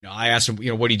I asked him,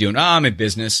 what are you doing? Oh, I'm in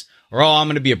business. Or, I'm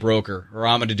going to be a broker. Or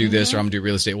I'm going to do this. Or I'm going to do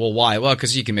real estate. Well, why? Well,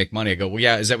 because you can make money. I go, well,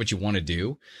 yeah, is that what you want to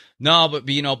do? No, but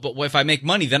if I make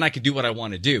money, then I can do what I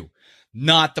want to do.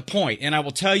 Not the point. And I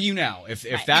will tell you now,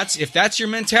 if that's your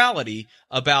mentality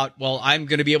about, well, I'm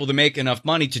going to be able to make enough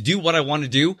money to do what I want to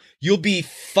do, you'll be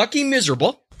fucking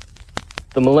miserable.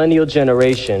 The millennial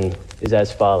generation is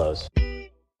as follows.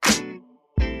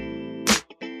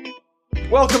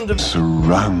 Welcome to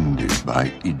Surrounded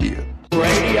by Idiots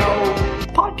Radio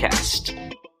Podcast.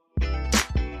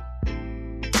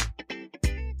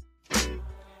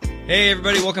 Hey,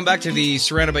 everybody. Welcome back to the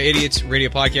Surrounded by Idiots Radio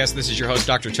Podcast. This is your host,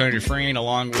 Dr. Tony Dufresne,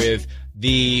 along with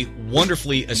the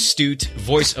wonderfully astute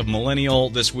voice of millennial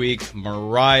this week,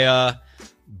 Mariah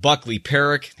Buckley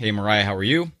Perrick. Hey, Mariah, how are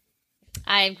you?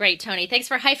 I'm great, Tony. Thanks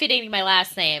for hyphenating my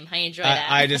last name. I enjoy that.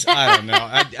 I don't know.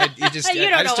 You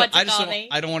don't know what to call me.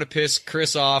 I don't want to piss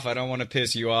Chris off. I don't want to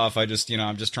piss you off. I'm just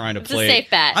trying to play. It's a safe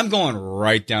bet. I'm going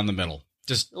right down the middle.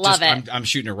 Love it. I'm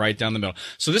shooting it right down the middle.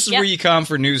 So this is where you come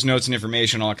for news, notes, and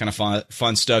information, all that kind of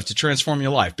fun stuff to transform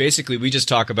your life. Basically, we just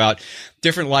talk about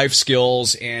different life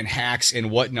skills and hacks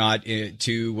and whatnot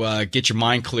to get your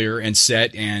mind clear and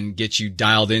set and get you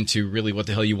dialed into really what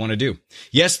the hell you want to do.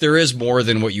 Yes, there is more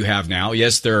than what you have now.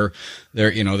 Yes, there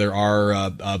are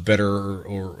better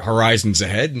or horizons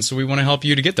ahead, and so we want to help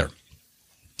you to get there.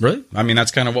 Really? I mean,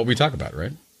 that's kind of what we talk about,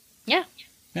 right? Yeah.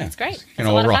 Yeah, it's great. It's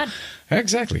a lot of fun.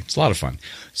 Exactly. It's a lot of fun.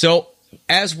 So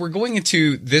as we're going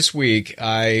into this week,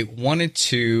 I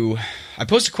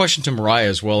posed a question to Mariah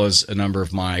as well as a number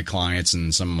of my clients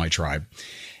and some of my tribe.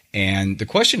 And the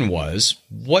question was,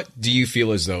 what do you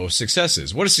feel as though success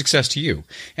is? What is success to you?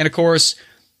 And of course,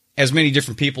 as many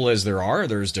different people as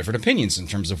there's different opinions in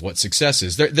terms of what success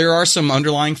is. There are some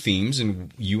underlying themes,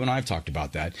 and you and I have talked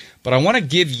about that. But I want to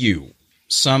give you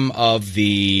some of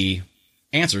the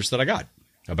answers that I got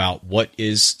about what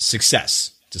is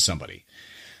success to somebody.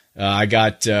 I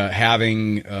got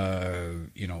having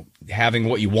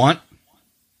what you want.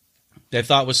 They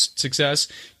thought was success.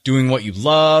 Doing what you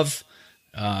love.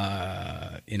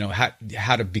 How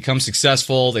to become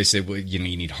successful. They said, well, you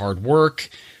need hard work,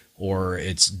 or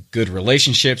it's good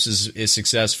relationships is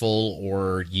successful,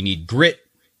 or you need grit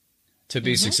to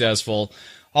be successful.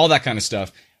 All that kind of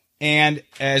stuff. And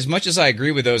as much as I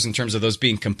agree with those in terms of those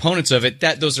being components of it,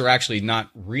 those are actually not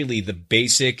really the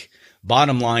basic,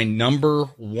 bottom line, number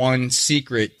one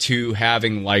secret to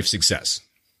having life success.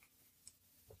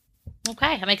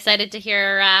 Okay, I'm excited to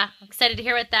hear.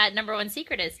 What that number one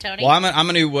secret is, Tony. Well, I'm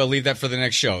going to leave that for the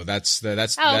next show. That's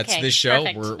this show.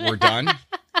 Perfect. We're done.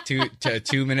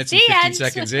 2 minutes and 15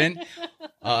 seconds in.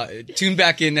 Tune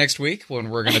back in next week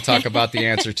when we're going to talk about the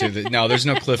answer to the. No, there's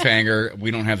no cliffhanger. We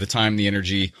don't have the time, the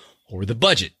energy, or the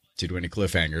budget to do any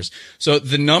cliffhangers. So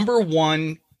the number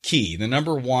one key, the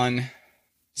number one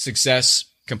success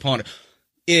component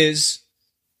is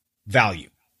value.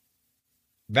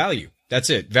 Value. That's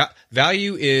it.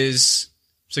 Value is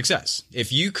success.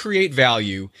 If you create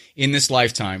value in this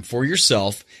lifetime for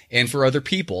yourself and for other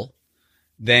people,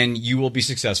 then you will be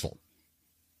successful.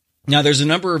 Now, there's a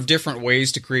number of different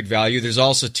ways to create value. There's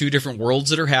also two different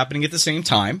worlds that are happening at the same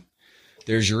time.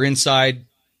 There's your inside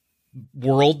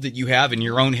world that you have in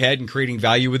your own head and creating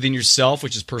value within yourself,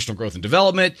 which is personal growth and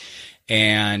development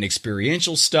and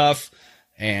experiential stuff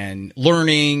and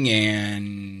learning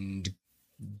and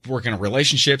working on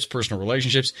relationships, personal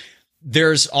relationships.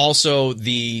 There's also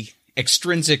the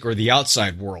extrinsic or the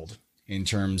outside world in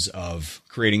terms of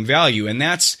creating value. And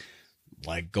that's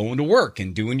like going to work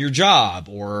and doing your job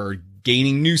or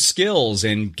gaining new skills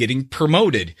and getting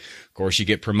promoted. Of course, you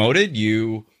get promoted,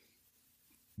 you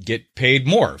get paid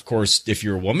more. Of course, if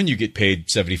you're a woman, you get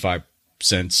paid 75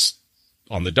 cents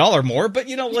on the dollar more, but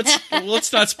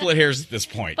let's not split hairs at this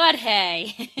point. But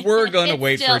hey, we're going to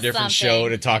wait for a different show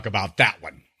to talk about that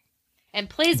one. And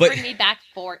please bring me back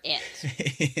for it.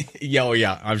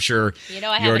 Yeah, I'm sure you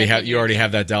already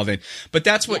have that dialed in. But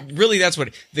that's what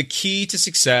the key to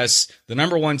success, the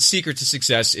number one secret to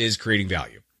success is creating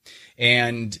value.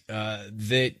 And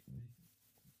that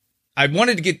I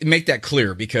wanted to make that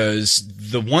clear because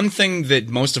the one thing that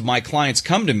most of my clients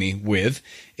come to me with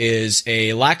is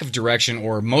a lack of direction,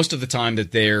 or most of the time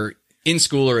that they're in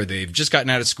school or they've just gotten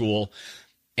out of school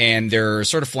and they're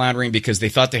sort of floundering because they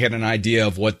thought they had an idea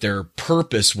of what their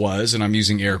purpose was, and I'm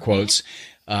using air quotes,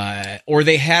 or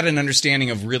they had an understanding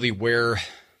of really where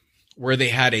they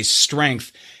had a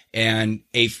strength and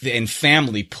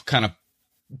family kind of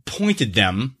pointed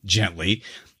them gently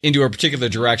into a particular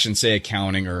direction, say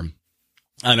accounting, or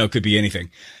I don't know, it could be anything.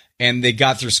 And they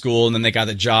got through school and then they got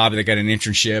the job and they got an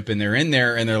internship and they're in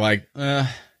there and they're like, this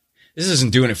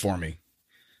isn't doing it for me.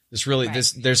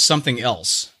 There's something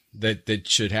else that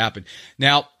should happen.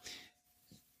 Now,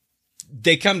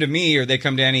 they come to me or they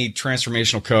come to any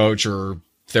transformational coach or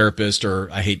therapist, or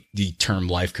I hate the term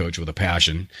life coach with a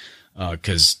passion,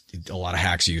 because a lot of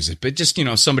hacks use it, but just,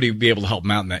 somebody be able to help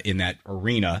them out in that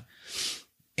arena.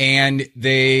 And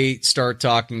they start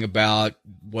talking about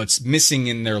what's missing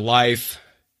in their life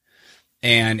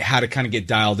and how to kind of get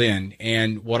dialed in.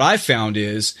 And what I found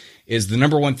is the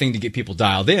number one thing to get people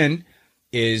dialed in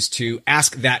is to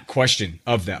ask that question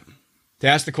of them. To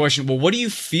ask the question, well, what do you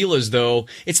feel as though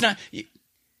it's not,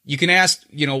 you can ask,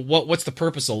 what's the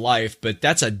purpose of life, but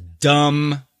that's a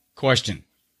dumb question.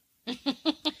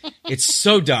 It's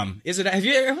so dumb. Is it? Have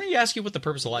you ever asked you what the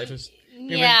purpose of life is?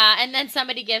 Yeah. And then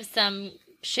somebody gives some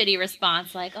shitty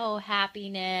response like, oh,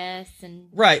 happiness and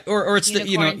right. Or it's the,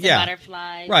 and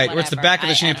butterflies. Right. Whatever. Or it's the back of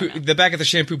the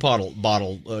shampoo bottle,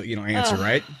 answer,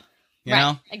 right? You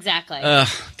know? Exactly.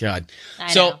 God. I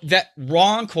So know. that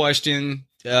wrong question,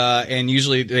 and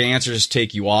usually the answers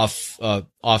take you off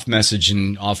message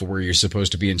and off of where you're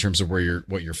supposed to be in terms of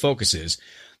what your focus is.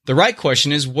 The right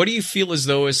question is, what do you feel as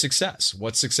though is success?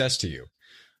 What's success to you?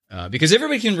 Because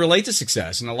everybody can relate to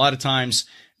success. And a lot of times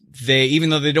even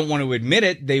though they don't want to admit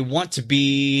it, they want to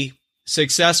be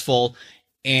successful.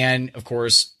 And of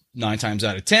course, 9 times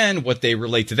out of 10, what they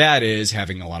relate to that is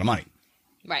having a lot of money.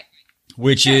 Right.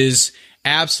 Which is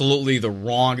absolutely the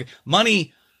wrong.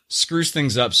 Money screws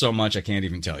things up so much I can't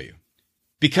even tell you.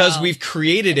 Because we've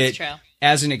created it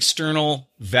as an external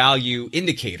value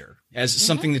indicator, as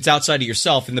something that's outside of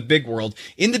yourself in the big world.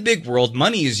 In the big world,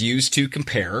 money is used to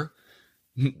compare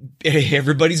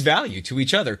everybody's value to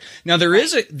each other. Now, there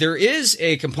is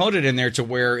a component in there to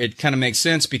where it kind of makes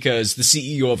sense because the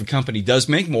CEO of a company does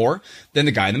make more than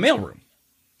the guy in the mailroom.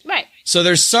 Right. So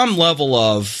there's some level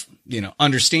of,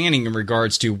 understanding in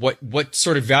regards to what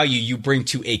sort of value you bring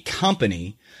to a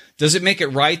company. Does it make it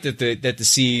right that the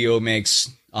CEO makes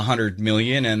 $100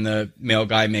 million and the mail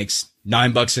guy makes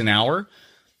 $9 an hour?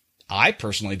 I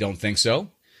personally don't think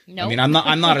so. Nope. I mean, I'm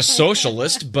not a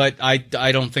socialist, but I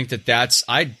don't think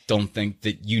I don't think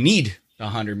that you need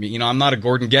 100 million. I'm not a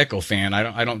Gordon Gekko fan.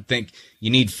 I don't think you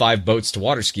need 5 boats to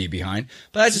water ski behind,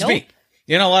 but that's just me.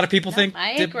 A lot of people think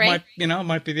I it agree.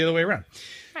 might be the other way around.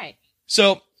 Right.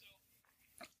 So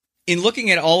in looking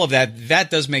at all of that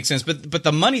does make sense, but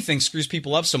the money thing screws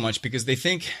people up so much because they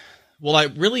think, well, I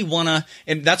really want to,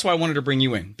 and that's why I wanted to bring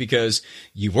you in, because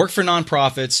you work for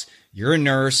nonprofits, you're a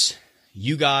nurse,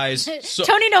 you guys. So,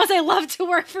 Tony knows I love to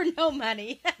work for no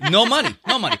money. no money.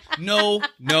 No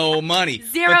money.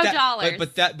 $0.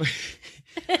 But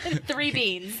 3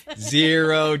 beans.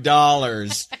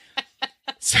 $0.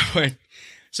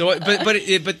 But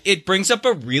it brings up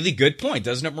a really good point,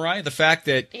 doesn't it, Mariah? The fact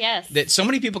that that so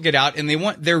many people get out and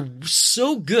they're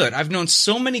so good. I've known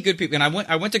so many good people, and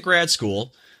I went to grad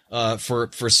school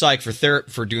for psych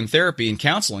for doing therapy and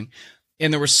counseling,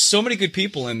 and there were so many good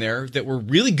people in there that were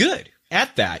really good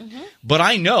at that. Mm-hmm. But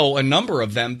I know a number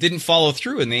of them didn't follow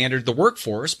through, and they entered the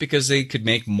workforce because they could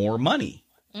make more money.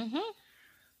 Mm-hmm.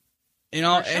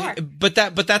 Sure. But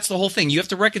that's the whole thing. You have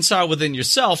to reconcile within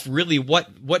yourself really what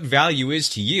value is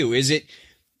to you. Is it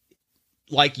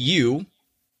like you?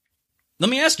 Let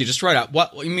me ask you just right out.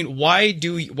 Why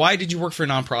did you work for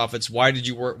nonprofits? Why did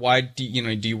you work? Why do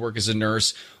you work as a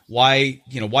nurse? Why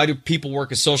do people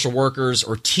work as social workers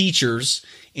or teachers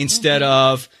instead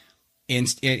of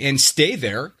and stay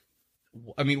there?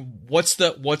 I mean, what's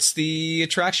the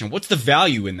attraction? What's the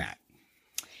value in that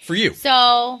for you?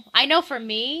 So I know for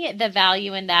me, the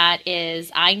value in that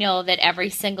is I know that every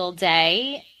single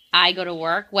day I go to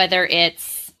work, whether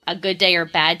it's a good day or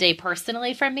bad day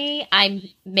personally for me, I'm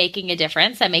making a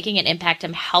difference. I'm making an impact.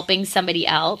 I'm helping somebody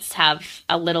else have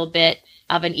a little bit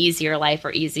of an easier life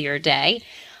or easier day.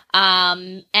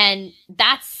 And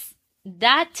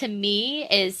that to me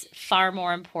is far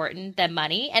more important than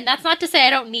money. And that's not to say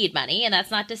I don't need money. And that's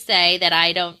not to say that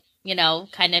I don't,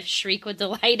 kind of shriek with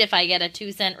delight if I get a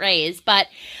 2-cent raise. But,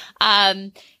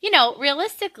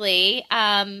 realistically,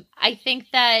 I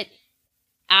think that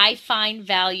I find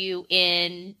value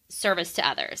in service to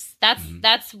others.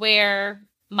 That's where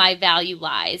my value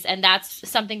lies. And that's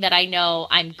something that I know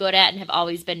I'm good at and have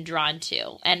always been drawn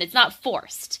to. And it's not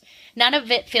forced. None of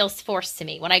it feels forced to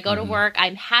me. When I go to work,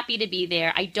 I'm happy to be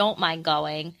there. I don't mind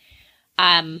going.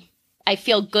 I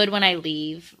feel good when I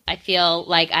leave. I feel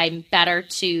like I'm better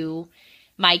to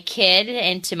my kid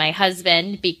and to my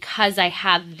husband because I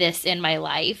have this in my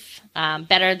life,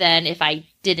 better than if I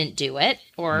didn't do it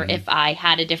or if I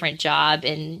had a different job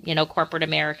in, corporate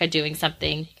America doing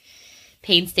something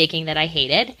painstaking that I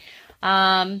hated.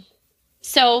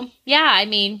 So, yeah, I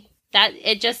mean, that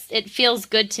it feels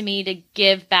good to me to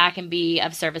give back and be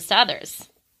of service to others.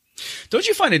 Don't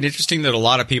you find it interesting that a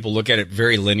lot of people look at it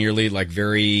very linearly, like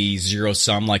very zero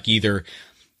sum, like either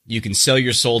you can sell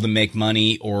your soul to make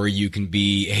money or you can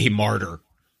be a martyr?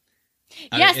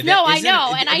 Yes, I know.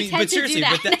 I tend to do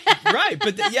that. Right.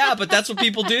 But that's what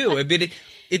people do. I mean,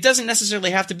 it doesn't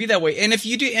necessarily have to be that way. And if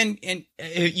you do, and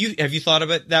have you thought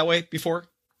of it that way before?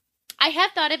 I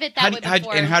have thought of it that way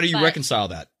before. And how do you reconcile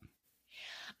that?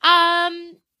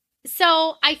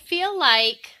 So I feel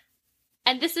like,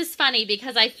 and this is funny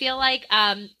because I feel like,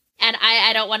 and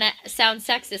I don't want to sound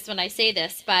sexist when I say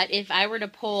this, but if I were to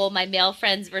poll my male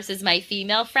friends versus my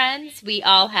female friends, we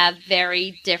all have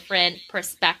very different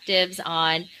perspectives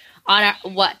on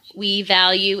what we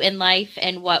value in life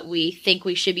and what we think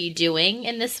we should be doing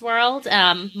in this world.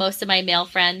 Most of my male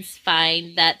friends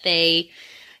find that they,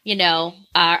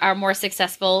 are more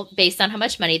successful based on how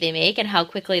much money they make and how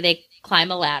quickly they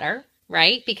climb a ladder,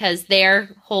 right? Because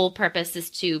their whole purpose is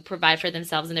to provide for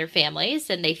themselves and their families,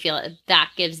 and they feel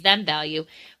that gives them value.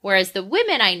 Whereas the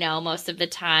women I know most of the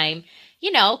time,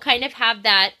 kind of have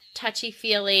that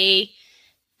touchy-feely,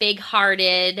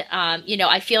 big-hearted,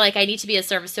 I feel like I need to be of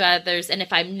service to others, and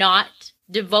if I'm not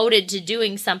devoted to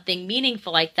doing something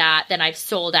meaningful like that, then I've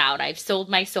sold out. I've sold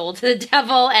my soul to the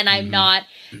devil, and I'm not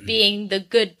being the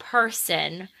good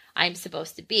person I'm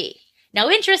supposed to be. Now,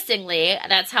 interestingly,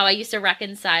 that's how I used to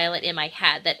reconcile it in my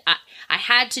head, that I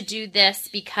had to do this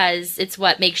because it's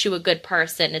what makes you a good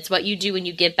person. It's what you do when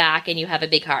you give back and you have a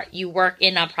big heart. You work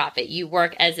in nonprofit. You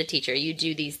work as a teacher. You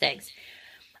do these things.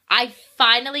 I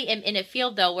finally am in a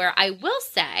field, though, where I will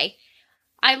say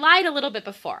I lied a little bit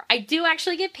before. I do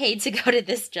actually get paid to go to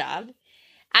this job.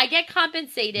 I get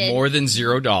compensated more than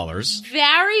 $0.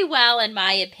 Very well, in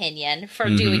my opinion, for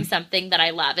doing something that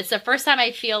I love. It's the first time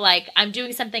I feel like I'm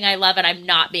doing something I love and I'm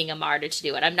not being a martyr to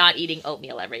do it. I'm not eating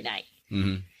oatmeal every night.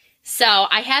 So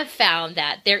I have found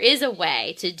that there is a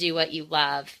way to do what you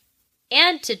love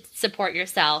and to support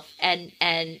yourself and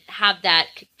have that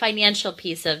financial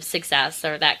piece of success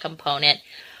or that component.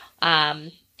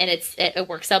 And it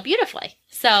works out beautifully.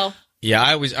 So yeah,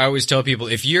 I always tell people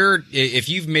if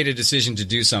you've made a decision to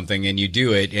do something and you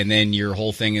do it, and then your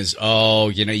whole thing is,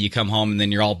 you come home and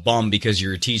then you're all bummed because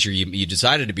you're a teacher. You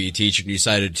decided to be a teacher and you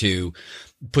decided to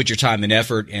put your time and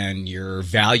effort and your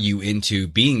value into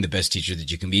being the best teacher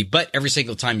that you can be. But every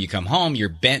single time you come home, you're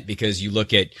bent because you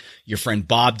look at your friend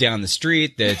Bob down the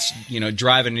street that's,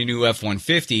 driving a new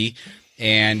F-150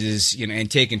 and is,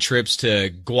 and taking trips to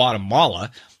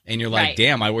Guatemala. And you're like, right.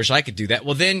 Damn, I wish I could do that.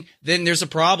 Well, then there's a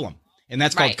problem. And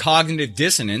that's called cognitive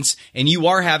dissonance. And you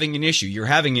are having an issue. You're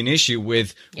having an issue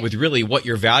with really what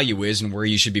your value is and where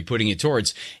you should be putting it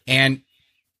towards. And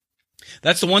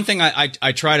that's the one thing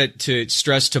I try to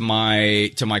stress to my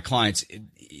clients.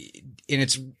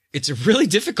 And it's really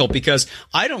difficult because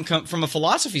I don't come from a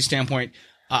philosophy standpoint.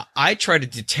 I try to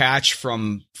detach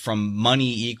from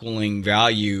money equaling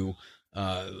value.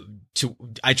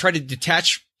 I try to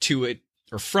detach to it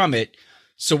or from it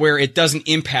so where it doesn't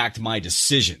impact my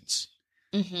decisions.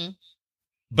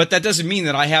 But that doesn't mean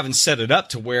that I haven't set it up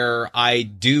to where I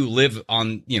do live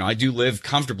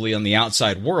comfortably on the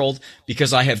outside world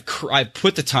because I've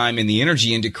put the time and the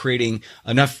energy into creating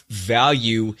enough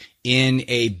value in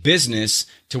a business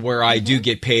to where I do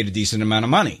get paid a decent amount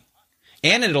of money.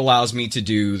 And it allows me to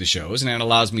do the shows and it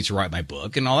allows me to write my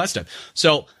book and all that stuff.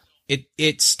 So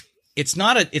it's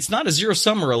not a zero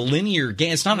sum or a linear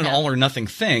game. It's not an all or nothing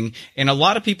thing. And a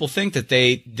lot of people think that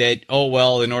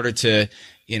in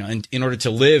order to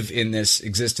live in this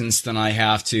existence, then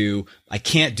I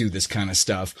can't do this kind of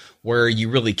stuff where you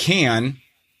really can.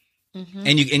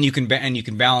 And you can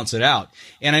balance it out.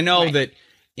 And I know that,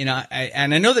 I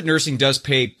know that nursing does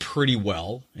pay pretty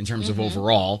well in terms of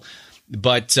overall,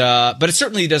 but it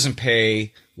certainly doesn't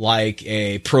pay like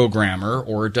a programmer,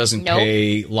 or it doesn't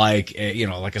pay like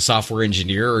like a software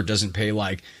engineer, or it doesn't pay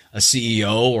like a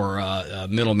CEO or a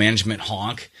middle management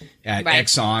honk at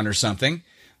Exxon or something.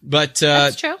 But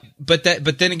that's true. But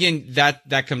then again,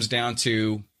 that comes down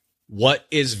to what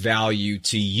is value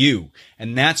to you,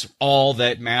 and that's all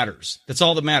that matters. That's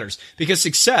all that matters, because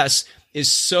success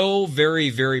is so very,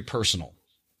 very personal.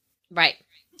 Right.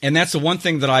 And that's the one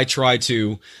thing that I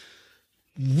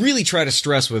really try to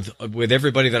stress with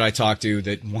everybody that I talk to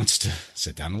that wants to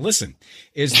sit down and listen,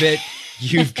 is that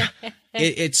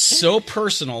it's so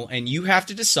personal, and you have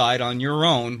to decide on your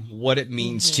own what it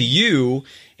means to you,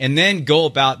 and then go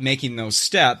about making those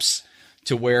steps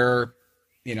to where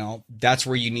that's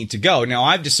where you need to go. Now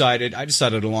I decided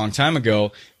a long time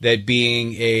ago that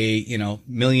being a,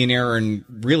 millionaire in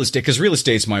real estate, because real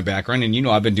estate's my background, and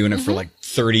I've been doing it for like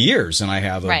 30 years, and I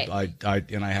have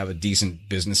a decent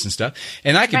business and stuff,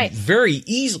 and I could very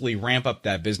easily ramp up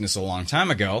that business a long time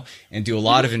ago and do a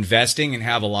lot of investing and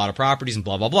have a lot of properties and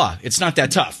blah, blah, blah. It's not that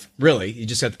tough, really. You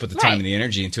just have to put the time and the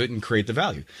energy into it and create the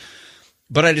value.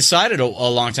 But I decided a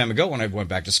long time ago when I went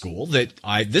back to school that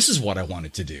this is what I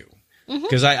wanted to do.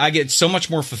 Because I get so much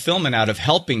more fulfillment out of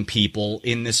helping people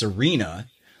in this arena,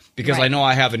 because I know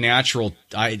I have a natural,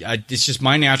 it's just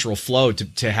my natural flow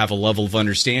to have a level of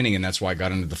understanding, and that's why I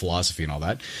got into the philosophy and all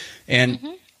that. And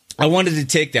I wanted to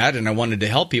take that and I wanted to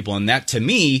help people, and that to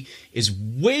me is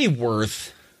way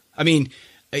worth, that's one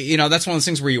of those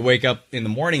things where you wake up in the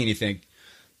morning and you think,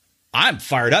 I'm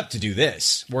fired up to do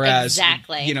this. Whereas,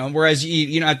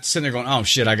 you're not sitting there going, oh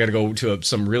shit, I got to go to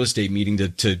some real estate meeting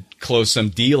to close some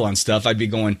deal on stuff. I'd be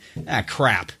going,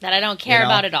 crap. That I don't care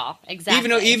about at all.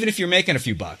 Exactly. Even if you're making a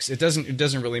few bucks, it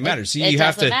doesn't really matter. So it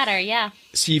doesn't matter. Yeah.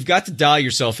 So you've got to dial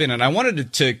yourself in. And I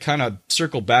wanted to kind of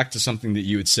circle back to something that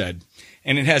you had said.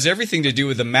 And it has everything to do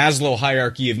with the Maslow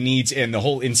hierarchy of needs and the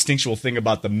whole instinctual thing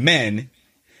about the men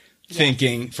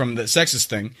thinking from the sexist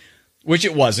thing. Which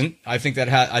it wasn't. I think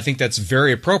that's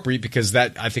very appropriate, because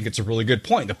I think it's a really good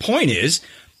point. The point is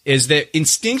that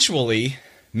instinctually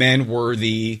men were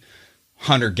the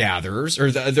hunter-gatherers,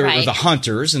 or the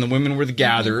hunters, and the women were the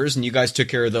gatherers, and you guys took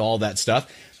care of all that stuff.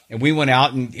 And we went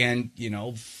out and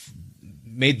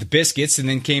made the biscuits and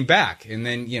then came back and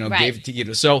then, gave it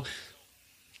to So,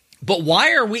 but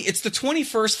why are it's the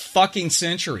 21st fucking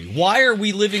century. Why are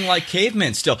we living like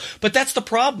cavemen still? But that's the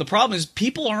problem. The problem is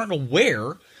people aren't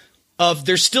aware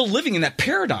they're still living in that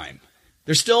paradigm.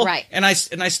 They're still and I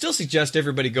still suggest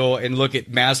everybody go and look at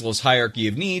Maslow's hierarchy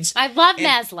of needs. I love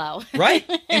Maslow.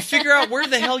 And figure out where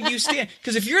the hell you stand.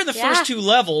 Because if you're in the first two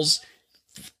levels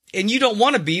and you don't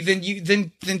want to be,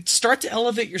 then start to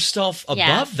elevate yourself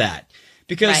above that.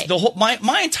 Because the whole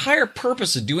my entire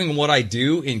purpose of doing what I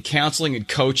do in counseling and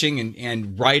coaching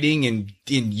and writing and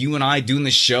in you and I doing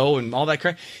the show and all that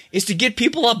crap is to get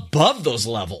people above those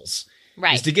levels.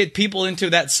 Is to get people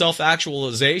into that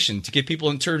self-actualization, to get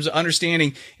people in terms of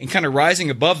understanding and kind of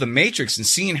rising above the matrix and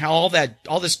seeing how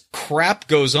all this crap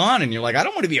goes on. And you're like, I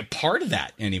don't want to be a part of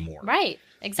that anymore. Right.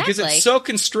 Exactly. Because it's so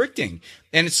constricting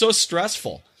and it's so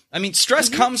stressful. Stress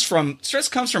comes from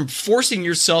forcing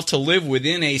yourself to live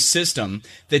within a system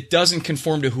that doesn't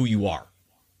conform to who you are.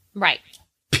 Right.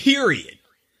 Period.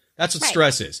 That's what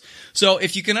stress is. So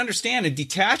if you can understand and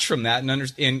detach from that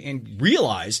and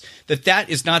realize that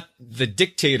is not the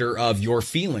dictator of your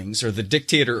feelings or the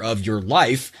dictator of your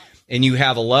life, and you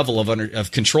have a level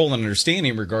of control and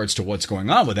understanding in regards to what's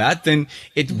going on with that, then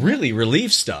it really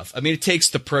relieves stuff. It takes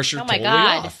the pressure totally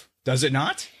off. Does it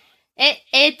not?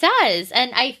 It does.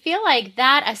 And I feel like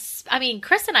that,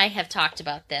 Chris and I have talked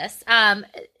about this.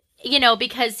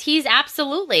 Because he's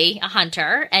absolutely a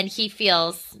hunter, and he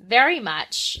feels very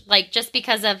much like, just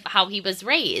because of how he was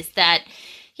raised, that,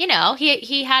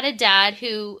 he had a dad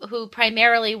who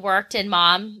primarily worked and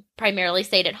mom primarily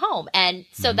stayed at home. And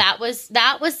so that was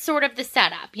sort of the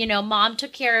setup. Mom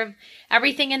took care of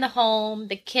everything in the home,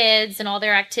 the kids and all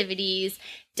their activities.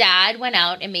 Dad went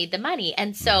out and made the money.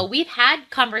 And so we've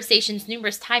had conversations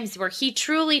numerous times where he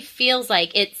truly feels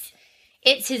like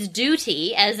it's his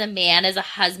duty as a man, as a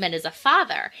husband, as a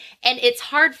father. And it's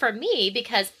hard for me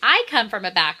because I come from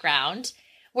a background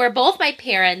where both my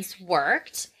parents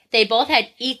worked. They both had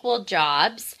equal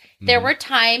jobs. There were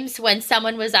times when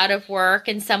someone was out of work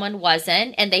and someone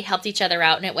wasn't, and they helped each other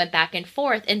out, and it went back and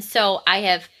forth. And so I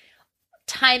have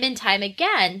time and time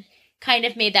again kind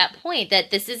of made that point that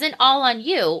this isn't all on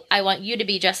you. I want you to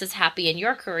be just as happy in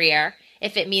your career.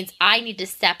 If it means I need to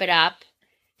step it up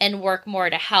and work more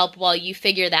to help while you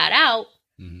figure that out,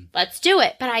 let's do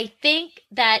it. But I think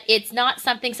that it's not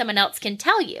something someone else can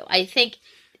tell you. I think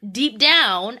deep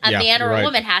down, a man or a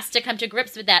woman has to come to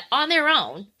grips with that on their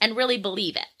own and really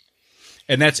believe it.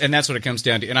 And that's what it comes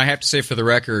down to. And I have to say, for the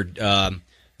record,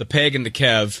 the Peg and the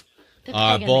Kev,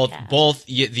 both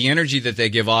the energy that they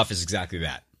give off is exactly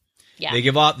that. Yeah. They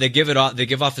give off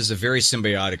as a very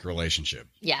symbiotic relationship.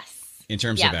 Yes. In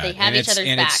terms of that. They have each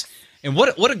other's backs. And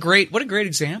what a great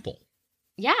example.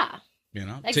 Yeah.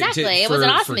 Exactly. It was an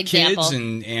awesome for example.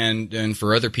 Kids and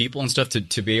for other people and stuff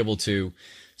to be able to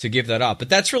give that up. But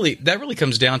that really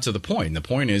comes down to the point. And the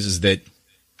point is that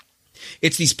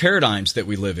it's these paradigms that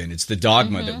we live in. It's the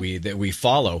dogma that we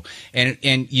follow, and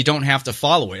you don't have to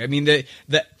follow it.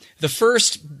 The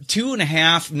first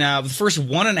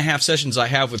 1.5 sessions I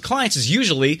have with clients is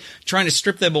usually trying to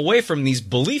strip them away from these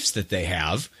beliefs that they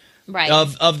have Right.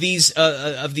 of these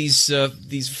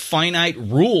finite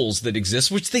rules that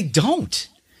exist, which they don't.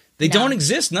 They don't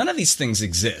exist. None of these things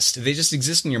exist. They just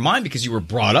exist in your mind because you were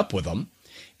brought up with them.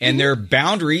 And there are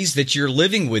boundaries that you're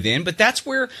living within, but that's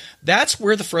where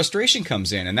the frustration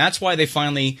comes in, and that's why they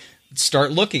finally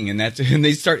start looking, and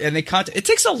they contact. It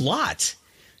takes a lot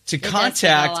to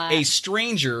contact a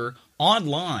stranger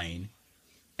online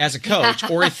as a coach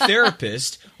or a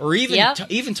therapist, or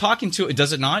even talking to it.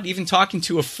 Does it not? Even talking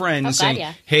to a friend and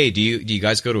saying, "Hey, do you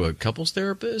guys go to a couples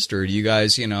therapist, or do you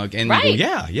guys, and you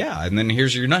go, yeah, and then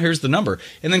here's the number,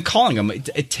 and then calling them.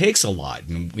 It takes a lot,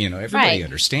 and everybody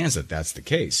understands that that's the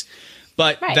case,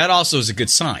 but that also is a good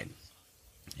sign,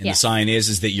 and the sign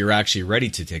is that you're actually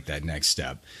ready to take that next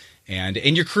step, and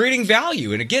you're creating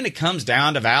value, and again, it comes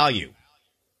down to value,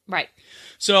 right?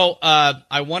 So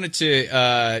I wanted to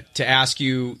ask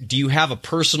you: do you have a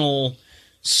personal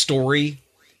story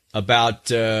about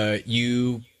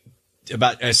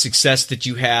about a success that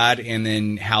you had, and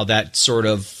then how that sort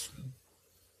of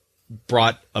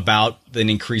brought about an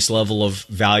increased level of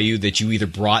value that you either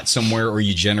brought somewhere or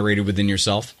you generated within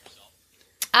yourself?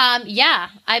 Yeah.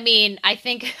 I mean, I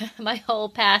think my whole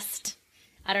past,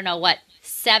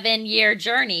 7-year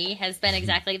journey has been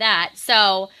exactly that.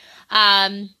 So,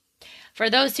 for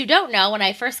those who don't know, when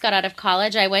I first got out of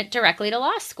college, I went directly to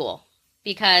law school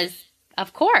because,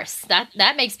 of course,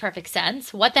 that makes perfect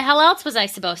sense. What the hell else was I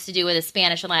supposed to do with a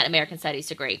Spanish and Latin American studies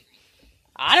degree?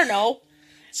 I don't know.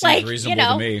 Seems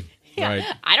reasonable to me. Right.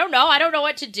 I don't know. I don't know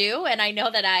what to do. And I know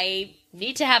that I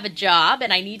need to have a job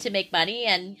and I need to make money,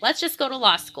 and let's just go to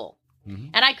law school. Mm-hmm.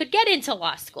 And I could get into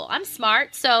law school. I'm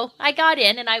smart. So I got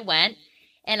in and I went,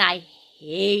 and I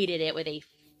hated it with a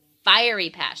fiery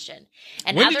passion.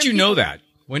 And when did you know that?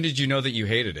 When did you know that you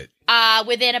hated it?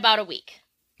 Within about a week.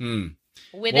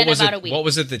 Within about a week. What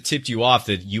was it that tipped you off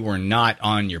that you were not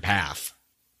on your path?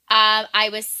 I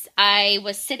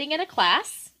was sitting in a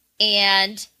class,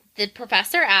 and the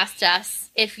professor asked us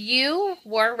if you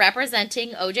were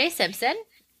representing O.J. Simpson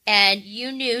and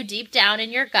you knew deep down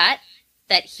in your gut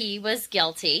that he was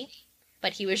guilty,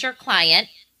 but he was your client,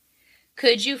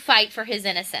 could you fight for his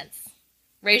innocence?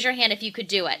 Raise your hand if you could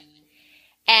do it.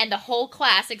 And the whole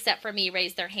class, except for me,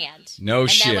 raised their hand. No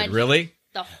shit, really?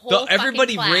 The whole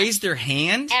everybody class, raised their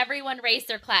hand? Everyone raised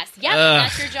their class. Yep,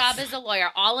 that's your job as a lawyer.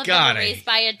 All of them were raised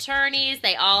by attorneys.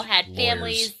 They all had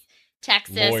families.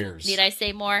 Texas. Lawyers. Need I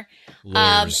say more?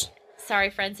 Lawyers. Sorry,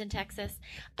 friends in Texas.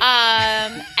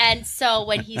 And so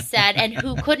when he said, and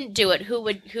who couldn't do it, who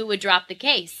would drop the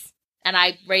case? And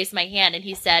I raised my hand, and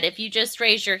he said, if you just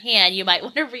raise your hand, you might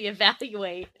want to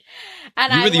reevaluate.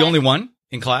 And you were the only one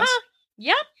in class?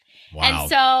 Yep. Wow. And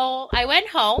so I went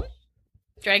home,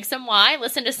 drank some wine,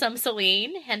 listened to some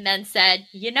Celine, and then said,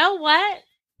 you know what?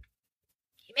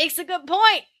 He makes a good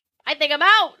point. I think I'm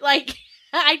out. I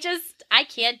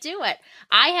can't do it.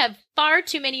 I have far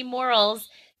too many morals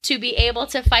to be able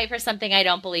to fight for something I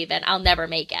don't believe in. I'll never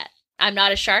make it. I'm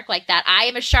not a shark like that. I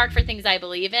am a shark for things I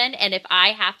believe in. And if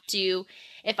I have to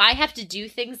do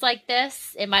things like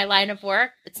this in my line of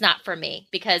work, it's not for me,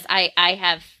 because I'm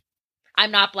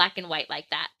not black and white like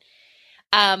that.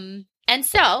 And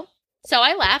so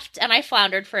I left, and I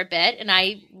floundered for a bit, and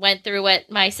I went through what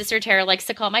my sister Tara likes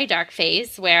to call my dark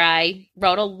phase, where I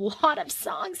wrote a lot of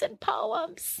songs and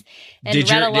poems and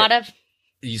read a lot of.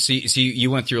 You see, you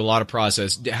went through a lot of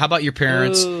process. How about your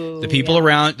parents, the people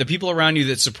around you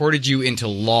that supported you into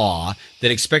law, that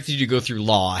expected you to go through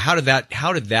law? How did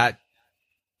that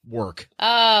work?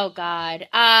 Oh God.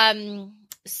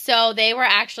 So they were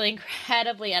actually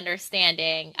incredibly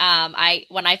understanding.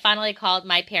 When I finally called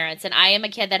my parents, and I am a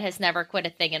kid that has never quit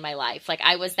a thing in my life.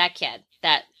 I was that kid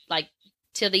that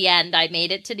to the end, I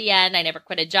made it to the end. I never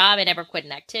quit a job. I never quit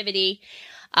an activity.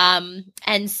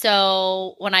 And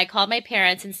so when I called my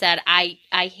parents and said, I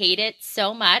hate it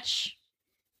so much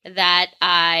that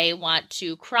I want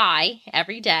to cry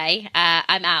every day,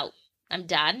 I'm out. I'm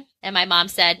done. And my mom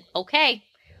said, okay,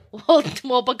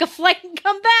 we'll book a flight and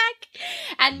come back.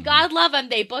 And God love them,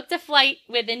 they booked a flight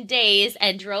within days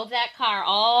and drove that car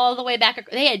all the way back.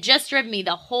 They had just driven me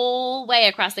the whole way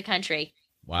across the country.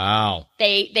 Wow.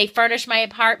 They furnished my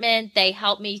apartment. They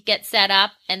helped me get set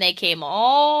up, and they came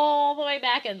all the way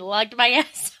back and lugged my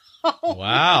ass home.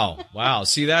 Wow.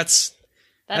 See, that's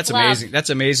amazing. Love. That's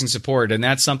amazing support. And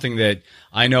that's something that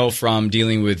I know from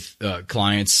dealing with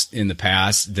clients in the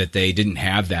past, that they didn't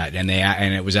have that. And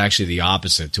it was actually the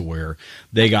opposite, to where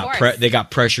they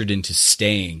got pressured into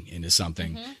staying into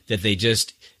something that they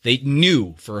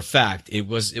knew for a fact it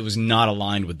was not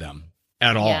aligned with them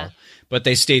at all. But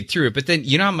they stayed through it. But then,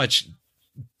 you know how much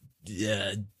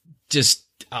just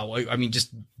I mean,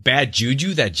 just bad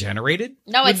juju that generated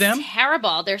No, with it's them?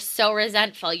 terrible. They're so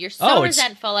resentful. You're so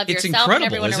resentful of it's yourself and incredible,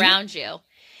 everyone isn't it? around you.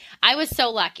 I was so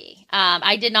lucky.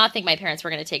 I did not think my parents were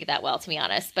going to take it that well, to be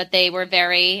honest, but they were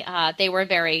very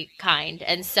kind.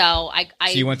 And so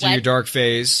So you went through your dark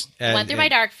phase. Went through my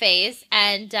dark phase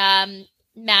and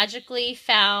magically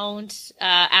found,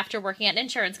 after working at an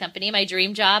insurance company, my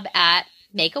dream job at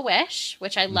Make-A-Wish,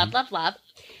 which I love, love, love.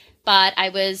 But I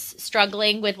was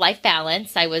struggling with life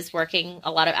balance. I was working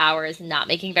a lot of hours, not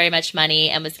making very much money,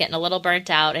 and was getting a little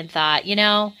burnt out and thought,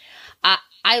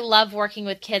 I love working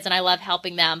with kids and I love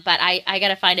helping them, but I got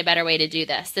to find a better way to do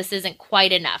this. This isn't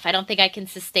quite enough. I don't think I can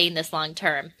sustain this long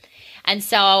term. And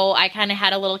so I kind of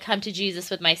had a little come to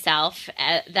Jesus with myself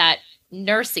that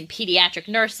nursing, pediatric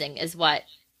nursing is what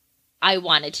I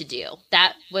wanted to do.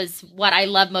 That was what I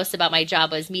loved most about my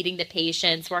job, was meeting the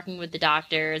patients, working with the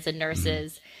doctors and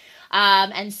nurses.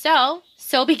 And so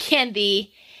began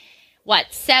the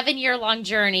 7-year-long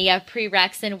journey of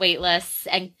prereqs and waitlists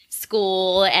and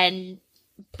school and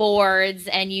boards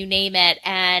and you name it.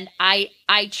 And I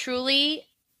truly,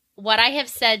 what I have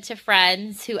said to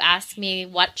friends who ask me,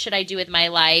 what should I do with my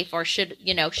life? Or should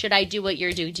I do what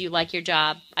you're doing? Do you like your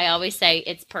job? I always say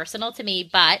it's personal to me,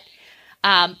 but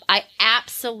I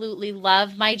absolutely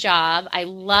love my job. I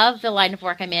love the line of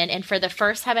work I'm in. And for the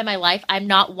first time in my life, I'm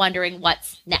not wondering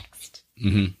what's next.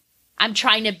 Mm-hmm. I'm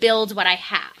trying to build what I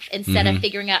have instead of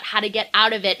figuring out how to get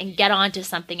out of it and get on to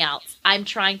something else. I'm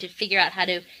trying to figure out how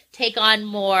to take on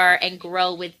more and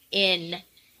grow within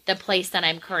the place that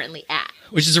I'm currently at.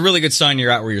 Which is a really good sign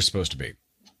you're at where you're supposed to be.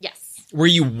 Yes. Where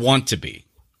you want to be.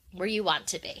 Where you want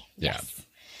to be. Yes.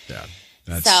 Yeah.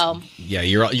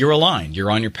 You're aligned.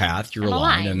 You're on your path. You're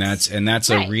aligned. And that's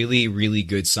right. A really, really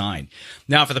good sign.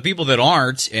 Now, for the people that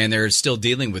aren't and they're still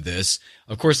dealing with this,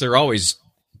 of course,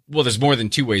 there's more than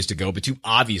 2 ways to go, but 2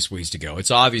 obvious ways to go.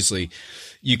 It's obviously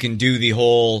you can do the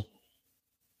whole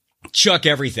chuck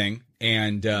everything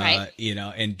and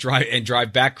and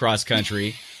drive back cross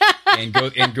country and go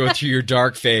through your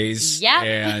dark phase. Yep.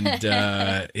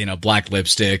 And black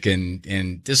lipstick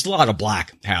and there's a lot of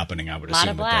black happening, I would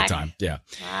assume at that time. Yeah.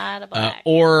 A lot of black.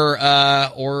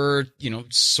 Or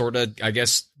sort of, I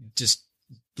guess, just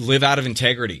live out of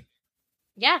integrity.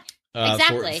 Yeah.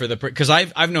 Exactly. Because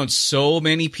I've known so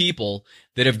many people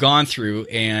that have gone through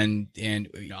and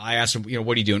I asked them,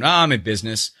 what are you doing? Oh, I'm in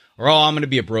business, or I'm going to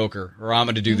be a broker, or I'm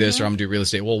going to do this, or I'm going to do real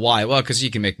estate. Well, why? Well, because you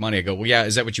can make money. I go, well, yeah,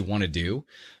 is that what you want to do?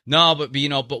 No, but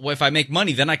if I make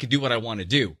money, then I could do what I want to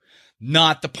do.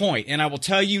 Not the point. And I will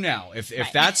tell you now,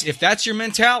 if that's your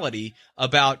mentality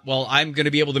about, well, I'm going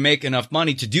to be able to make enough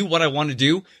money to do what I want to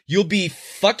do, you'll be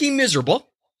fucking miserable.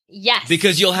 Yes.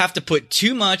 Because you'll have to put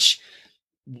too much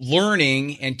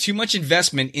learning and too much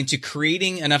investment into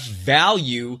creating enough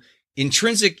value,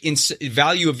 intrinsic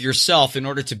value of yourself, in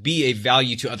order to be a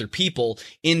value to other people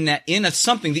in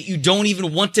something that you don't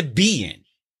even want to be in.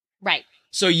 Right.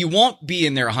 So you won't be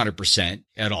in there 100%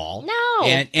 at all. No.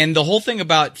 And the whole thing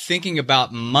about thinking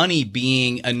about money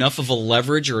being enough of a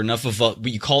leverage or enough of a,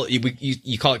 you call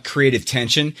it creative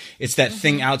tension. It's that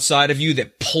thing outside of you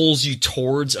that pulls you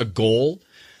towards a goal.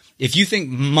 If you think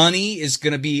money is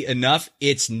going to be enough,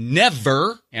 it's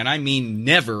never, and I mean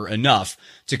never, enough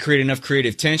to create enough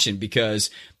creative tension,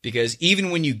 because even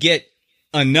when you get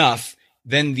enough,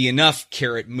 then the enough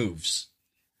carrot moves.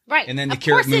 Right. And then the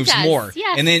carrot moves more.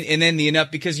 Yes. And then the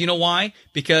enough, because you know why?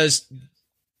 Because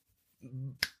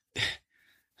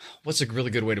what's a really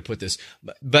good way to put this?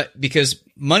 But because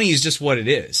money is just what it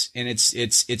is, and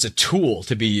it's a tool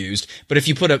to be used. But if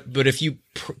you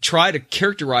try to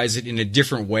characterize it in a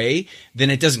different way, then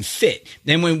it doesn't fit.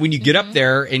 Then when you get up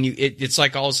there and it's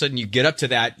like all of a sudden you get up to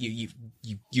that,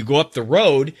 you go up the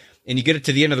road and you get it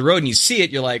to the end of the road and you see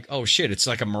it, you're like, oh shit, it's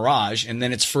like a mirage, and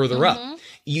then it's further up.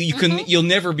 You'll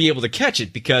never be able to catch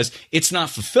it because it's not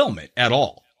fulfillment at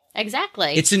all.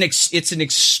 Exactly. It's an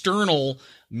external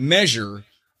measure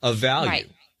of value. Right.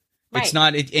 It's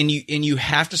not, and you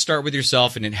have to start with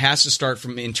yourself, and it has to start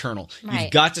from internal. Right.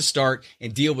 You've got to start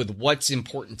and deal with what's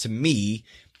important to me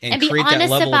and be create honest that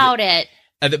level about it.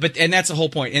 But that's the whole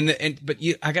point.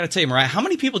 I got to tell you, Mariah, how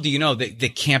many people do you know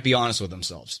that can't be honest with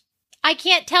themselves? I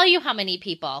can't tell you how many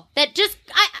people that just,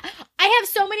 I have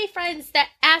so many friends that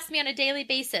ask me on a daily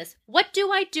basis, what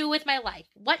do I do with my life?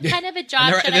 What kind of a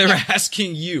job should I get? They're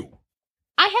asking you.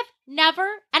 I have never,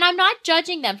 and I'm not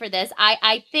judging them for this.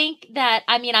 I think that,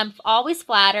 I'm always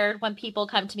flattered when people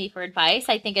come to me for advice.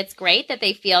 I think it's great that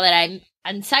they feel that I'm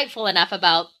insightful enough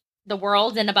about the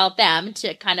world and about them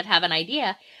to kind of have an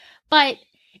idea. But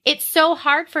it's so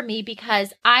hard for me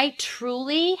because I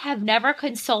truly have never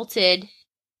consulted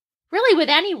really with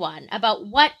anyone about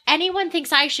what anyone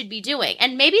thinks I should be doing.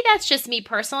 And maybe that's just me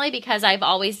personally because I've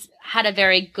always had a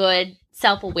very good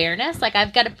self-awareness. Like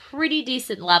I've got a pretty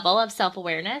decent level of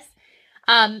self-awareness.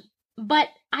 But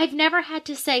I've never had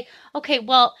to say, okay,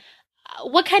 well,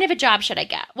 what kind of a job should I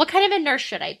get? What kind of a nurse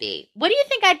should I be? What do you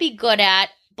think I'd be good at?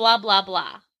 Blah, blah,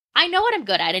 blah. I know what I'm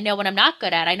good at. I know what I'm not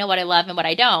good at. I know what I love and what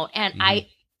I don't. And I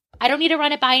don't need to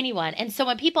run it by anyone. And so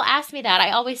when people ask me that,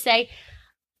 I always say,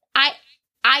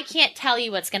 I can't tell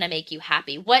you what's going to make you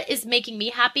happy. What is making me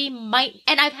happy might,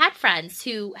 and I've had friends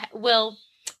who will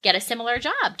get a similar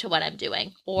job to what I'm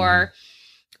doing or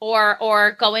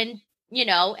go in,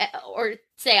 or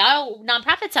say, oh,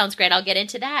 nonprofit sounds great. I'll get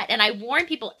into that. And I warn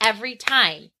people every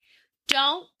time,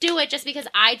 don't do it just because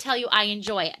I tell you I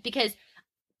enjoy it. Because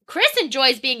Chris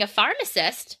enjoys being a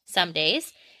pharmacist some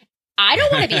days. I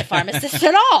don't want to be a pharmacist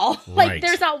at all. Like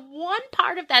there's not one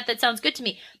part of that sounds good to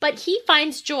me, but he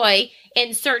finds joy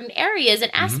in certain areas and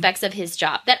aspects of his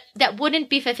job that wouldn't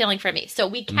be fulfilling for me. So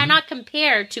we cannot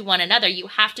compare to one another. You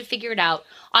have to figure it out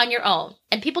on your own,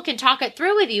 and people can talk it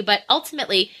through with you, but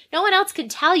ultimately no one else can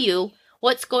tell you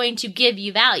what's going to give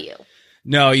you value.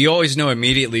 No, you always know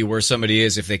immediately where somebody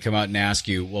is if they come out and ask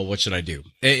you, well, what should I do?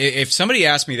 If somebody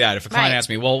asks me that, if a client asks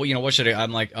me, well, what should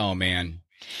I'm like, oh man,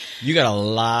 you got a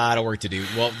lot of work to do.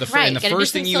 Well, the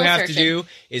first thing you have to do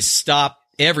is stop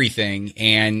everything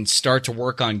and start to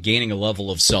work on gaining a level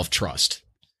of self-trust.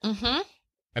 Mm-hmm.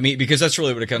 I mean, because that's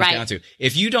really what it comes down to.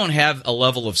 If you don't have a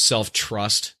level of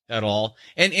self-trust at all,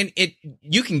 and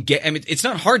you can get, I mean, it's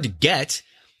not hard to get.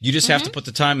 You just have to put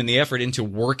the time and the effort into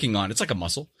working on it. It's like a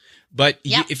muscle. But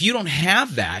if you don't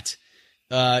have that,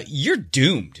 you're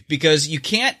doomed because you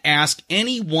can't ask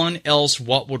anyone else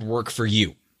what would work for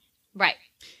you. Right.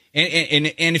 And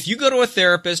if you go to a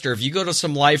therapist or if you go to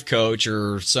some life coach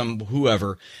or some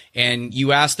whoever and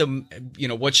you ask them,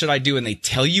 what should I do? And they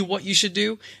tell you what you should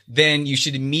do, then you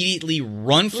should immediately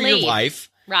run for your life.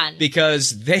 Run.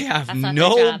 Because they have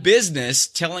no business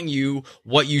telling you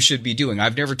what you should be doing.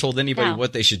 I've never told anybody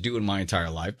what they should do in my entire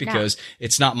life because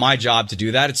it's not my job to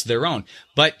do that. It's their own.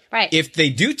 But if they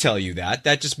do tell you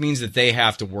that just means that they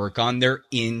have to work on their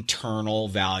internal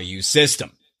value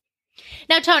system.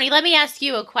 Now, Tony, let me ask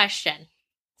you a question,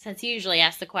 since you usually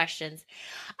ask the questions.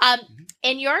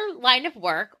 In your line of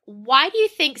work, why do you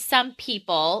think some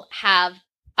people have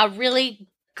a really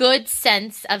good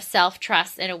sense of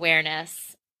self-trust and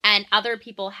awareness, and other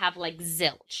people have like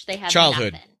zilch? They have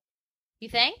childhood. Nothing. You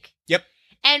think? Yep.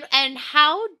 And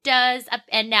how does,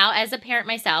 and now as a parent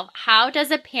myself, how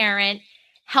does a parent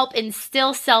help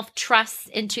instill self-trust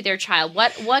into their child?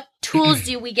 What tools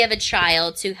do we give a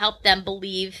child to help them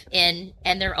believe in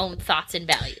and their own thoughts and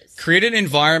values? Create an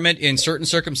environment in certain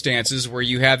circumstances where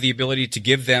you have the ability to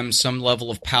give them some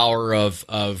level of power of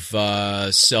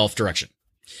self-direction.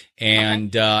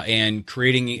 And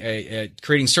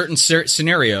creating certain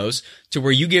scenarios to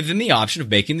where you give them the option of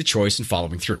making the choice and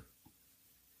following through.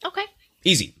 Okay.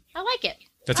 Easy. I like it.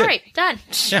 That's All it. right, done.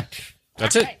 Yeah,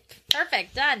 that's it.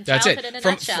 Perfect. Done. That's Childhood it. in a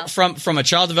nutshell. From a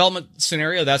child development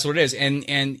scenario, that's what it is.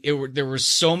 And there were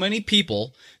so many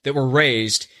people that were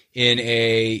raised in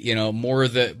a more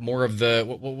of the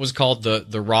what was it called,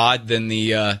 the rod than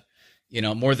the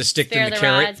more the stick than the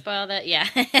carrot. Rod, spoil the, yeah.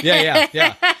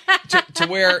 yeah. To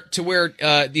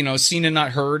where seen and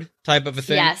not heard type of a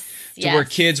thing. Yes. Where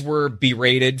kids were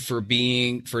berated for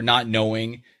not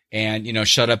knowing and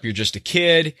shut up, you're just a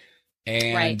kid.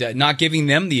 And not giving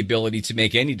them the ability to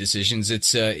make any decisions.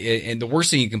 It's and the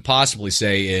worst thing you can possibly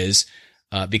say is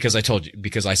because I told you,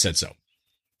 because I said so.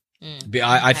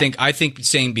 I think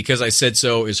saying because I said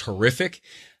so is horrific,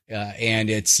 and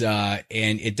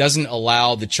it doesn't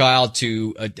allow the child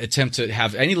to attempt to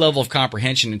have any level of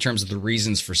comprehension in terms of the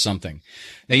reasons for something.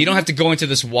 Now you don't have to go into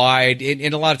this wide,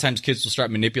 and a lot of times kids will start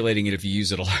manipulating it if you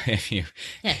use it a lot.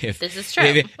 If this is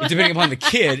true, depending upon the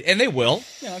kid, and they will.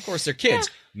 Of course, they're kids.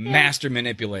 Yeah. Master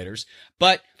manipulators,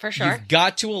 but for sure, you've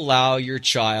got to allow your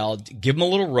child, give them a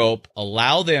little rope,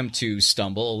 allow them to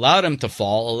stumble, allow them to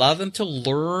fall, allow them to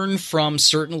learn from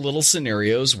certain little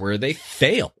scenarios where they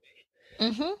fail,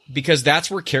 because that's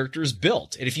where character is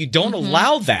built. And if you don't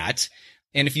allow that,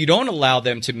 and if you don't allow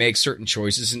them to make certain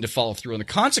choices and to follow through on the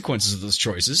consequences of those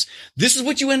choices, this is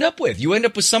what you end up with. You end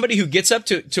up with somebody who gets up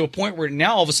to a point where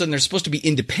now all of a sudden they're supposed to be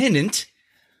independent.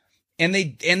 And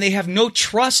they have no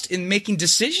trust in making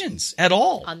decisions at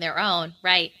all on their own,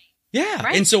 right? Yeah,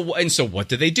 right. And so what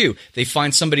do? They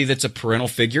find somebody that's a parental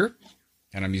figure,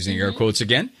 and I'm using air quotes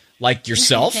again, like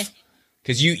yourself,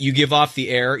 because you give off the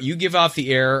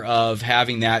air of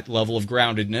having that level of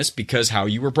groundedness because how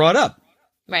you were brought up,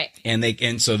 right?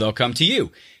 And so they'll come to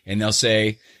you and they'll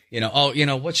say,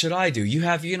 what should I do? You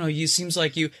have, seems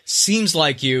like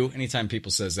you, anytime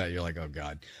people says that, you're like, oh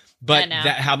God. But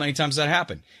how many times does that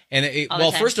happen? And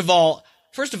first of all,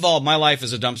 my life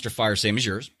is a dumpster fire, same as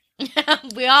yours.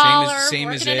 We all are same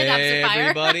working as in a dumpster fire.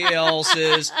 everybody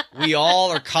else's. We all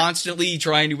are constantly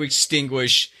trying to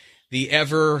extinguish the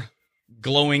ever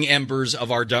glowing embers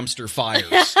of our dumpster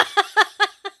fires.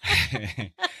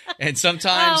 And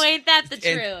sometimes, ain't that the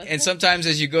truth? And sometimes,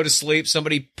 as you go to sleep,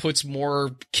 somebody puts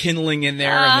more kindling in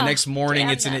there, and the next morning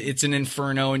it's an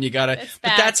inferno, and you gotta.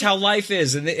 But that's how life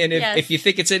is, and if you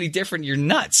think it's any different, you're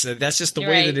nuts. That's just the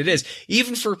way that it is.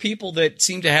 Even for people that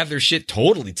seem to have their shit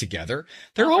totally together,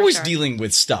 they're always dealing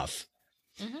with stuff.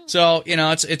 Mm-hmm. So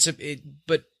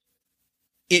but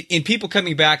in people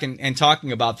coming back and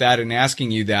talking about that and asking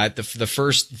you that, the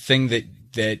first thing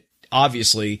that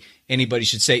obviously anybody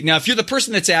should say. Now, if you're the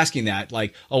person that's asking that,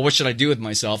 like, oh, what should I do with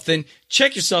myself? Then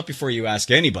check yourself before you ask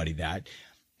anybody that,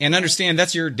 and understand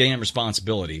that's your damn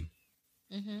responsibility.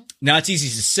 Mm-hmm. Now, it's easy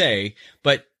to say,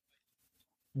 but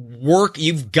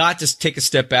you've got to take a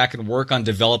step back and work on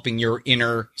developing your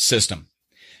inner system,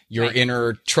 your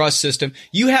inner trust system.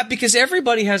 Because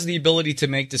everybody has the ability to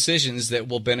make decisions that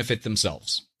will benefit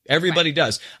themselves. Everybody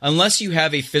does, unless you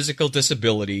have a physical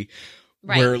disability.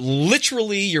 Right. Where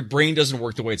literally your brain doesn't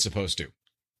work the way it's supposed to.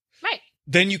 Right.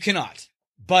 Then you cannot.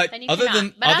 But other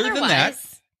than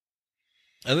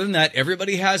that,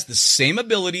 everybody has the same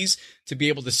abilities to be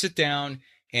able to sit down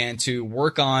and to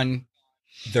work on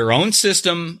their own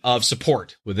system of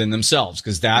support within themselves,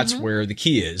 because that's where the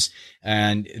key is.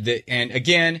 And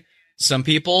again, some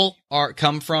people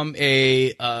come from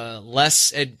a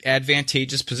less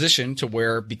advantageous position to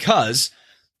where, because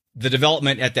the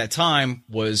development at that time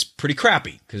was pretty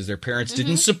crappy because their parents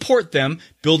didn't support them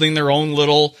building their own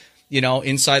little,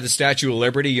 inside the Statue of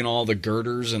Liberty, all the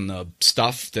girders and the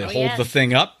stuff to hold the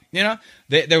thing up.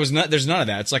 There's none of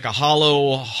that. It's like a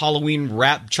hollow Halloween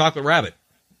chocolate rabbit.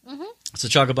 Mm-hmm. It's a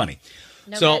chocolate bunny.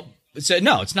 No,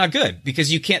 it's not good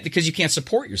because you can't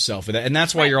support yourself with that. And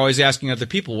that's why you're always asking other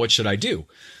people, what should I do?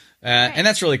 And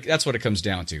that's what it comes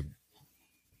down to.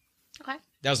 Okay.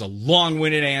 That was a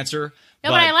long-winded answer. No,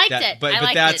 but I liked it.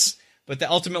 But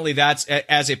ultimately, that's,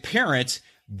 as a parent,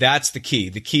 that's the key.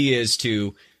 The key is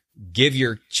to give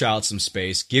your child some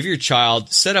space,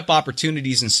 set up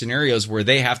opportunities and scenarios where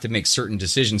they have to make certain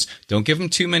decisions. Don't give them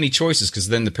too many choices, because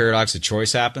then the paradox of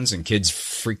choice happens and kids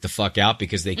freak the fuck out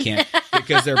because they can't,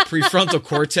 because their prefrontal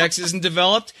cortex isn't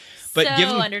developed. But give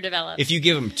them, underdeveloped. If you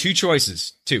give them two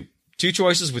choices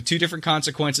with two different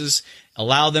consequences,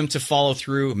 allow them to follow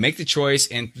through, make the choice,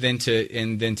 and then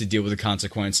to deal with the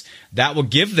consequence. That will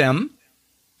give them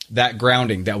that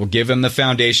grounding. That will give them the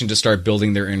foundation to start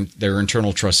building their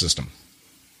internal trust system.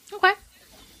 Okay.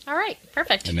 All right.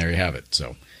 Perfect. And there you have it.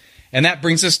 So, and that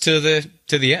brings us to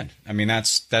the end. I mean,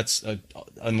 that's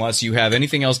unless you have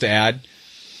anything else to add.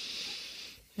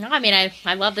 No, I mean,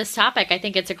 I love this topic. I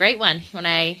think it's a great one. And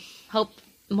I hope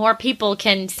more people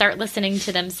can start listening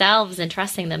to themselves and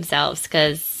trusting themselves,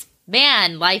 because,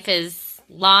 man, life is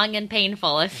long and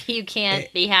painful if you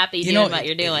can't be happy doing what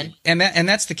you're doing. And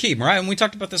that's the key, Mariah. And we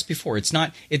talked about this before.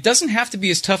 It doesn't have to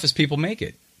be as tough as people make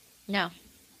it. No.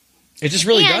 It just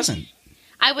really doesn't.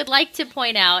 I would like to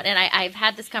point out, and I've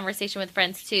had this conversation with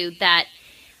friends too, that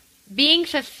being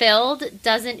fulfilled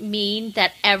doesn't mean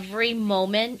that every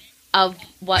moment of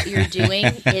what you're doing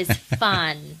is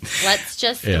fun. Let's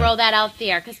just throw that out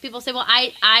there, because people say, well,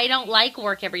 I don't like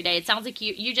work every day. It sounds like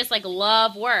you just like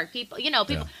love work. People,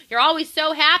 you're always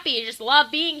so happy. You just love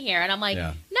being here. And I'm like,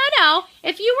 no.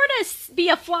 If you were to be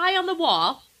a fly on the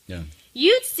wall,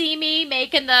 you'd see me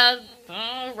making the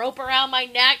rope around my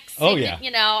neck. Walking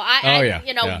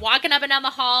up and down the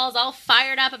halls, all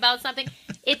fired up about something.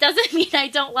 It doesn't mean I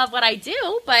don't love what I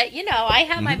do, but, I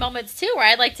have my moments, too, where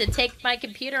I like to take my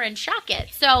computer and shock it.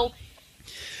 So,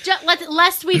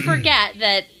 lest we forget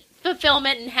that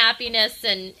fulfillment and happiness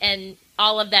and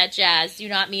all of that jazz do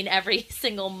not mean every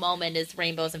single moment is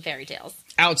rainbows and fairy tales.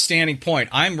 Outstanding point.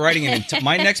 I'm writing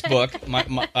my next book.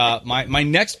 My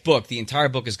next book, the entire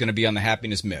book is going to be on the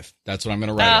happiness myth. That's what I'm going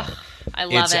to write. I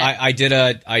love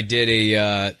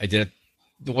it.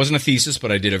 It wasn't a thesis,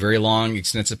 but I did a very long,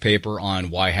 extensive paper on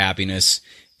why happiness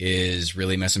is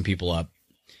really messing people up.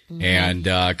 Mm-hmm. And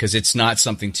because it's not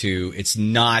something to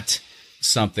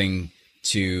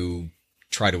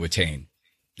try to attain.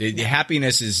 The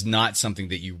happiness is not something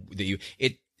that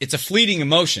it's a fleeting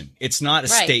emotion. It's not a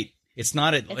state. It's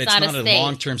not a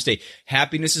long-term state.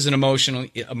 Happiness is an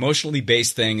emotionally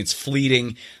based thing. It's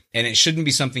fleeting, and it shouldn't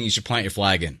be something you should plant your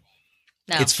flag in.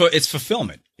 No. It's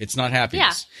fulfillment. It's not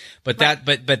happiness. But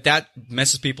that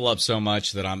messes people up so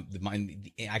much that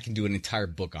I can do an entire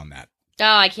book on that. Oh,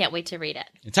 I can't wait to read it.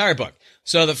 Entire book.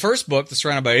 So the first book, the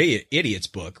Surrounded by Idiots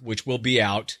book, which will be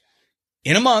out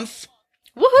in a month.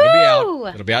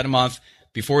 Woohoo! It'll be out in a month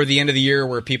before the end of the year,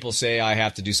 where people say I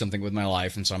have to do something with my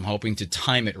life, and so I'm hoping to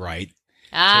time it right.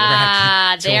 There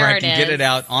it is. I can get it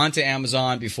out onto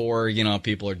Amazon before,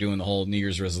 people are doing the whole New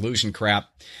Year's resolution crap.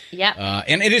 Yep.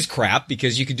 And it is crap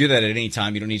because you can do that at any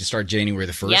time. You don't need to start January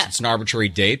the 1st. Yep. It's an arbitrary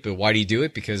date, but why do you do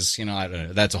it? Because, I don't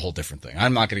know, that's a whole different thing.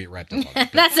 I'm not going to get wrapped up on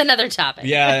it. That's another topic.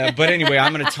 Yeah, but anyway,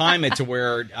 I'm going to time it to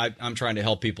where I'm trying to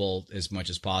help people as much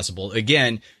as possible.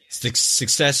 Again,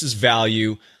 success is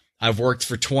value. I've worked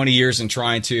for 20 years in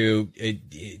trying to,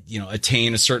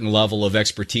 attain a certain level of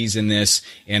expertise in this,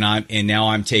 and now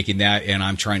I'm taking that and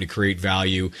I'm trying to create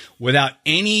value without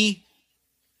any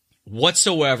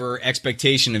whatsoever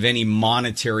expectation of any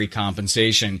monetary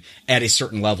compensation at a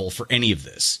certain level for any of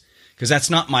this, because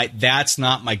that's not my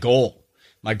goal.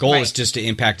 My goal is just to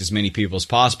impact as many people as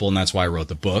possible, and that's why I wrote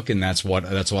the book, and that's what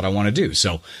I want to do.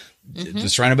 So. The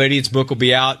Surrounded by Idiots book will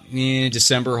be out in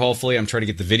December, hopefully. I'm trying to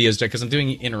get the videos done because I'm doing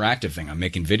an interactive thing. I'm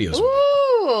making videos.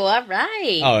 Ooh, all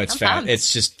right. Oh,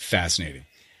 it's just fascinating.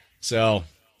 But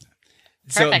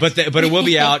it will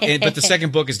be out. But the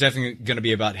second book is definitely going to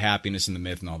be about happiness and the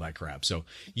myth and all that crap. So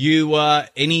you,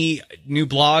 any new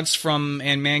blogs from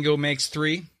And Mango Makes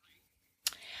 3?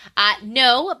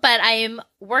 No, but I am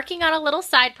working on a little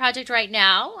side project right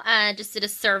now. Just did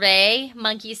a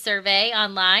monkey survey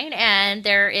online, and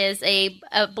there is a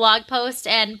blog post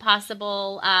and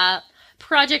possible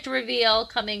project reveal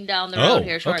coming down the road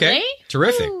here shortly. Okay,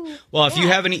 terrific. Ooh, well, if you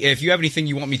have anything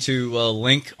you want me to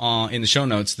link in the show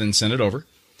notes, then send it over.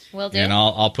 Will do. And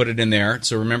I'll put it in there.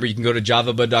 So remember, you can go to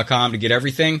javabud.com to get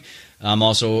everything.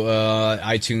 Also,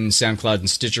 iTunes, SoundCloud, and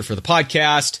Stitcher for the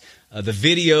podcast. The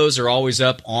videos are always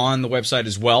up on the website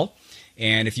as well.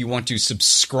 And if you want to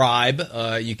subscribe,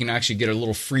 you can actually get a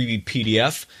little freebie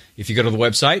PDF if you go to the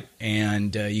website.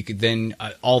 And you could then,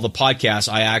 all the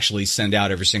podcasts I actually send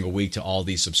out every single week to all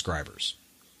these subscribers.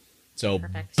 So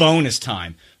Perfect. Bonus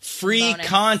time, free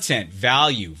content,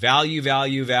 value.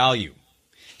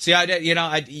 See, you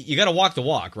got to walk the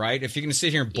walk, right? If you're going to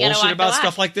sit here and bullshit about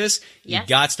stuff like this, you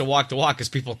got to walk the walk because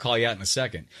people will call you out in a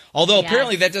second. Although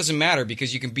apparently that doesn't matter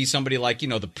because you can be somebody like,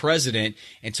 the president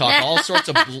and talk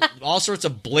all sorts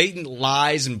of blatant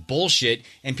lies and bullshit,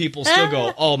 and people still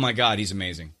go, "Oh my God, he's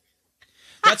amazing."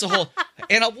 That's a whole.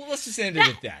 And let's just end it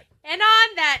at that. And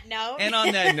on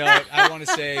that note, I want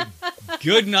to say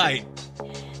good night,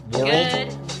 world.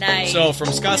 Good night. So from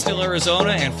Scottsdale,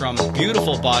 Arizona, and from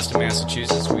beautiful Boston,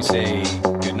 Massachusetts, we say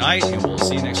good night, and we'll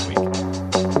see you next week.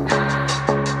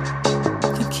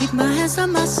 Can keep my hands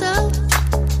on myself.